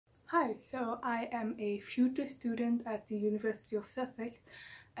Hi, so I am a future student at the University of Sussex,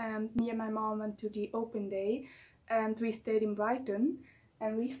 and me and my mom went to the open day and we stayed in Brighton,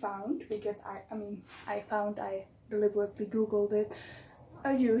 and we found, because I deliberately googled it,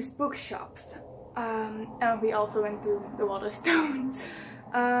 a used bookshops, and we also went to the Waterstones,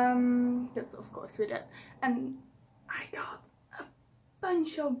 yes, of course we did, and I got a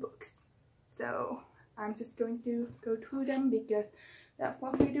bunch of books, so I'm just going to go through them because that's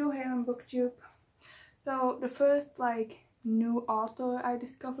what we do here on BookTube. So the first new author I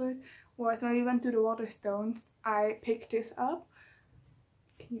discovered was when we went to the Waterstones. I picked this up.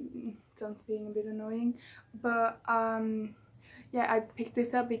 Something a bit annoying, but yeah, I picked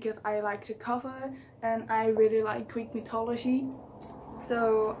this up because I like the cover and I really like Greek mythology.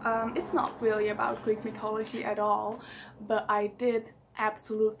 So it's not really about Greek mythology at all, but I did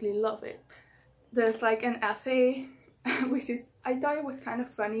absolutely love it. There's like an essay which is, I thought it was kind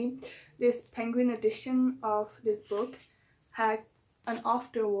of funny. This Penguin edition of this book had an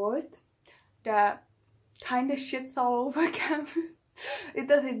afterword that kind of shits all over campus. It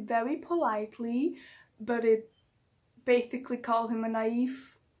does it very politely, but it basically calls him a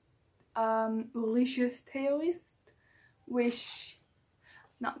naive religious theorist, which,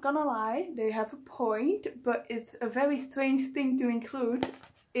 not gonna lie, they have a point, but it's a very strange thing to include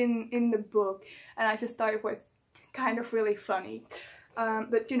in the book, and I just thought it was kind of really funny.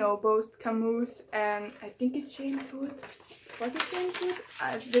 But you know, both Camus and I think it's James Wood. Was it James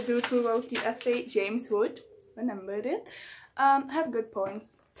Wood? The dude who wrote the essay, James Wood, remembered it, have good points.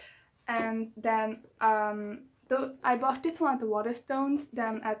 And then I bought this one at the Waterstones.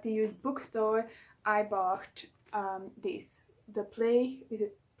 Then at the used bookstore I bought these. The Plague, is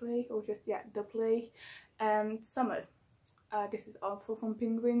it Plague or just, yeah, The Plague and Summer. This is also from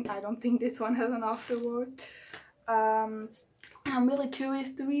Penguin. I don't think this one has an afterword. I'm really curious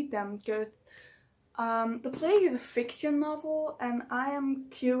to read them because The Plague is a fiction novel, and I am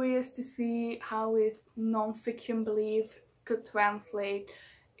curious to see how his non-fiction belief could translate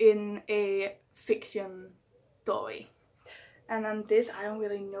in a fiction story. And then this, I don't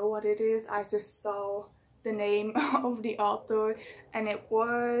really know what it is. I just saw the name of the author and it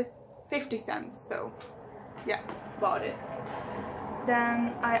was 50 cents, so yeah, bought it.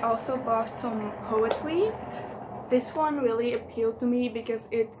 Then I also bought some poetry. This one really appealed to me because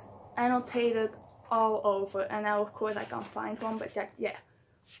it's annotated all over, and now of course I can't find one, but yeah,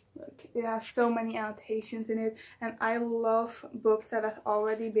 look, it has so many annotations in it, and I love books that have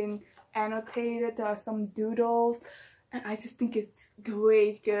already been annotated. There are some doodles, and I just think it's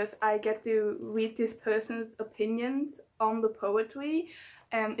great because I get to read this person's opinions on the poetry,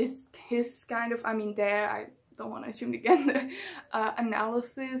 and it's his kind of, I don't want to assume again, the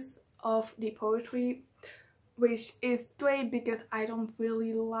analysis of the poetry, which is great because I don't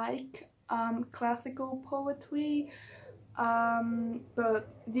really like classical poetry,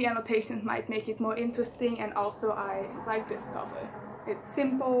 but the annotations might make it more interesting, and also I like this cover. It's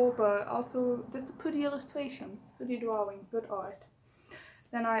simple, but also just a pretty illustration, pretty drawing, good art.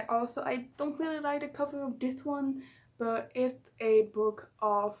 Then I don't really like the cover of this one, but it's a book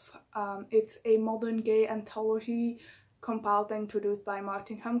of, it's a modern gay anthology compiled and introduced by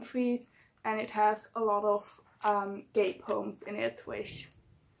Martin Humphreys, and it has a lot of gay poems in it, which,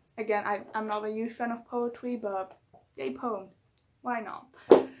 again, I'm not a huge fan of poetry, but gay poems, why not?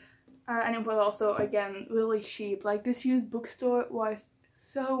 And it was also, again, really cheap. Like, this used bookstore was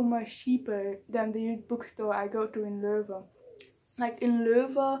so much cheaper than the used bookstore I go to in Leuven. Like, in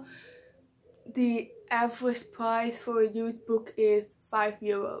Leuven, the average price for a used book is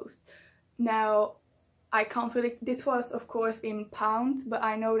 €5. Now, I can't really, this was of course in pounds, but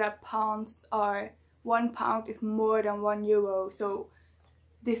I know that pounds are, £1 is more than €1, so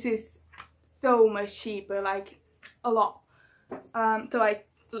this is so much cheaper, like a lot. So I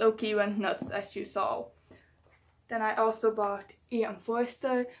low-key went nuts, as you saw. Then I also bought Ian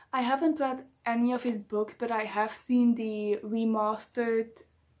Forster. I haven't read any of his books, but I have seen the remastered,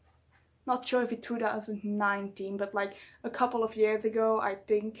 not sure if it's 2019, but like a couple of years ago, I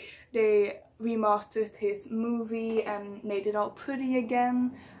think they remastered his movie and made it all pretty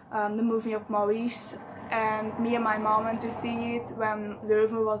again, the movie of Maurice, and me and my mom went to see it when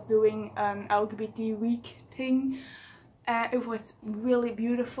Leuven was doing an LGBT week thing. It was really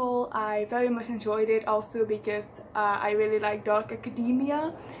beautiful. I very much enjoyed it, also because I really like dark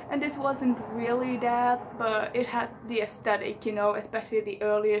academia, and this wasn't really that, but it had the aesthetic, you know, especially the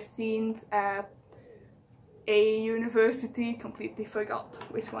earlier scenes at a university. Completely forgot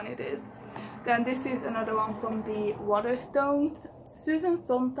which one it is. Then this is another one from the Waterstones. Susan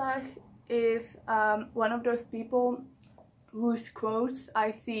Sontag is one of those people whose quotes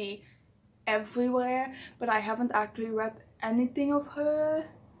I see everywhere, but I haven't actually read anything of her.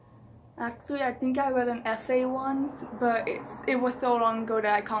 Actually, I think I read an essay once, but it was so long ago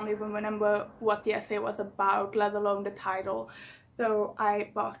that I can't even remember what the essay was about, let alone the title. So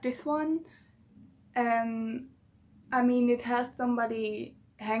I bought this one, and I mean, it has somebody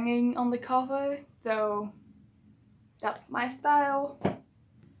hanging on the cover, so that's my style,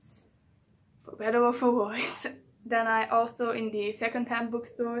 for better or for worse. Then I also, in the second-hand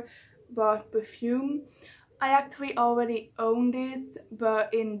bookstore, bought Perfume. I actually already owned it,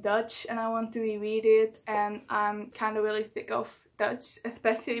 but in Dutch, and I want to reread it, and I'm kind of really sick of Dutch,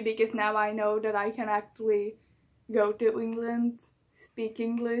 especially because now I know that I can actually go to England, speak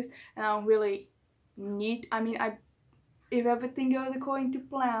English, and I don't really need, I mean, if everything goes according to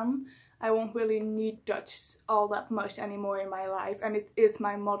plan, I won't really need Dutch all that much anymore in my life, and it is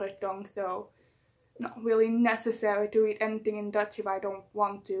my mother tongue, so not really necessary to read anything in Dutch if I don't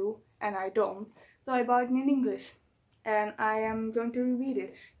want to, and I don't. So I bought it in English, and I am going to reread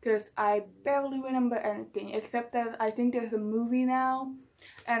it because I barely remember anything except that I think there's a movie now,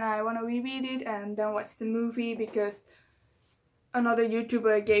 and I want to reread it and then watch the movie because another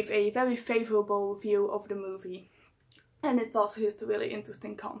YouTuber gave a very favorable review of the movie, and it's also just a really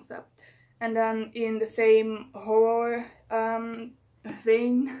interesting concept. And then in the same horror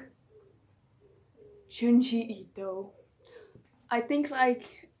vein, Junji Ito. I think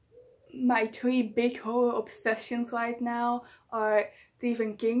like my three big horror obsessions right now are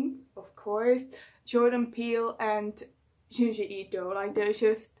Stephen King, of course, Jordan Peele, and Junji Ito. Like, they're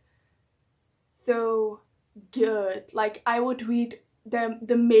just so good. Like, I would read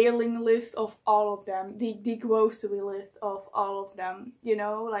the mailing list of all of them, the grocery list of all of them, you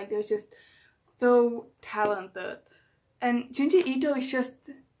know? Like, they're just so talented. And Junji Ito is just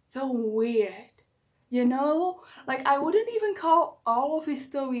so weird, you know? Like, I wouldn't even call all of his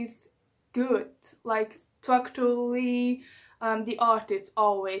stories good. Like, structurally, the art is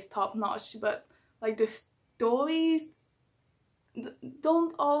always top notch, but like the stories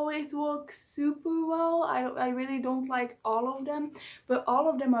don't always work super well. I really don't like all of them, but all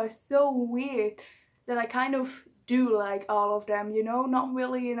of them are so weird that I kind of do like all of them, you know? Not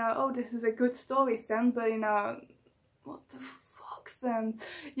really, you know, oh, this is a good story sense, but you know, what the fuck sense,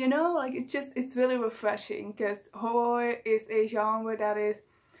 you know? Like, it's really refreshing because horror is a genre that is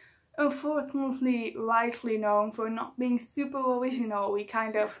unfortunately rightly known for not being super original. We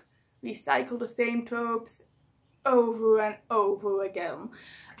kind of recycle the same tropes over and over again.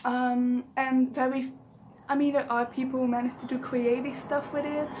 And I mean, there are people who manage to do creative stuff with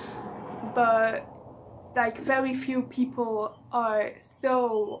it, but like very few people are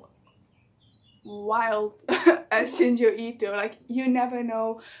so wild as Shinjo Ito. Like, you never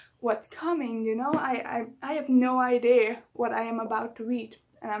know what's coming, you know? I have no idea what I am about to read,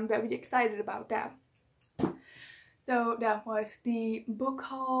 and I'm very excited about that. So that was the book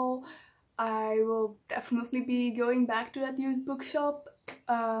haul. I will definitely be going back to that used bookshop.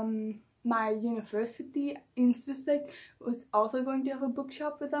 My university in Sussex was also going to have a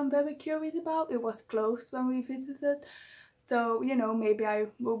bookshop that I'm very curious about. It was closed when we visited. So, you know, maybe I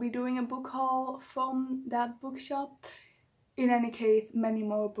will be doing a book haul from that bookshop. In any case, many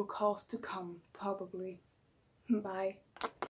more book hauls to come, probably. Bye.